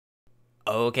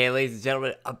Okay, ladies and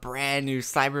gentlemen, a brand new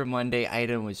Cyber Monday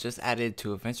item was just added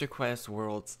to AdventureQuest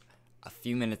Worlds a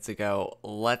few minutes ago.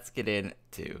 Let's get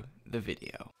into the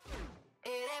video.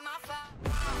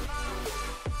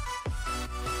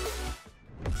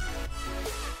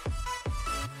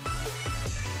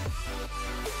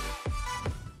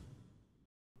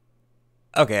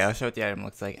 Okay, I'll show what the item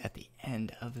looks like at the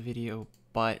end of the video,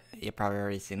 but you've probably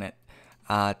already seen it.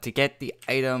 To get the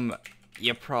item,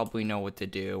 you probably know what to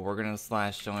do. We're gonna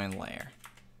 / join layer.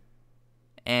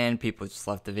 And people just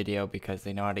left the video because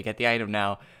they know how to get the item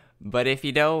now. But if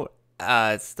you don't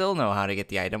still know how to get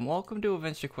the item, welcome to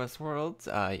AdventureQuest Worlds.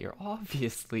 You're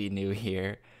obviously new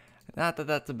here. Not that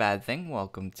that's a bad thing.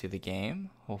 Welcome to the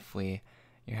game. Hopefully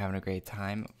you're having a great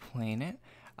time playing it.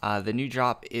 The new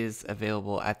drop is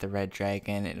available at the Red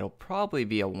Dragon. It'll probably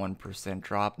be a 1%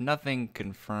 drop. Nothing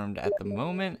confirmed at the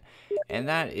moment. And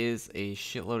that is a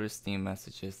shitload of Steam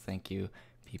messages. Thank you,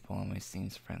 people on my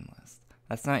Steam's friend list.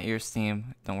 That's not your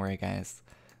Steam. Don't worry, guys.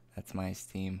 That's my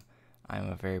Steam. I'm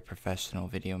a very professional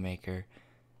video maker,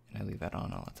 and I leave that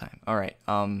on all the time. Alright,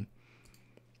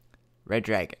 Red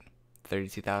Dragon.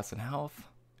 32,000 health.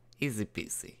 Easy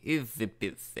peasy. Easy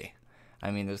peasy.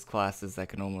 I mean, there's classes that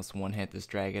can almost one-hit this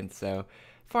dragon, so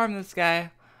farm this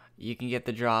guy. You can get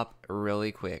the drop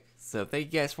really quick. So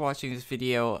thank you guys for watching this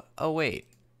video. Oh, wait.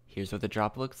 Here's what the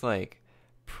drop looks like.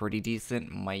 Pretty decent.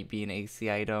 Might be an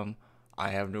AC item.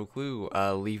 I have no clue.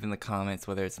 Leave in the comments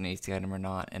whether it's an AC item or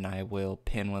not, and I will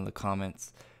pin one of the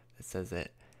comments that says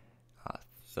it.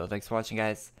 So thanks for watching,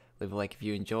 guys. Leave a like if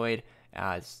you enjoyed.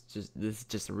 This is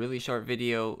just a really short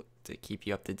video to keep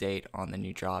you up to date on the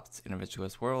new drops in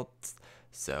AdventureQuest Worlds.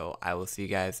 So I will see you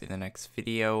guys in the next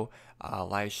video,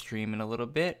 live stream in a little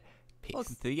bit. Peace.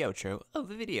 Welcome to the outro of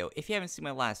the video. If you haven't seen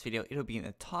my last video, it'll be in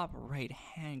the top right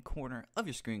hand corner of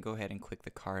your screen. Go ahead and click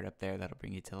the card up there. That'll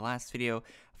bring you to the last video.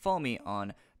 Follow me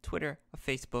on Twitter,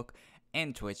 Facebook,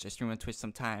 and Twitch. I stream on Twitch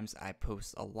sometimes. I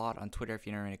post a lot on Twitter. If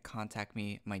you're not ready to contact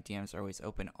me, my DMs are always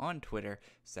open on Twitter,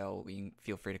 so you can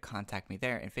feel free to contact me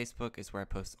there. And Facebook is where I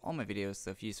post all my videos, so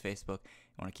if you use Facebook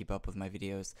and want to keep up with my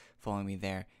videos, following me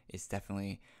there is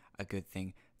definitely a good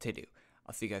thing to do.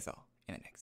 I'll see you guys all in the next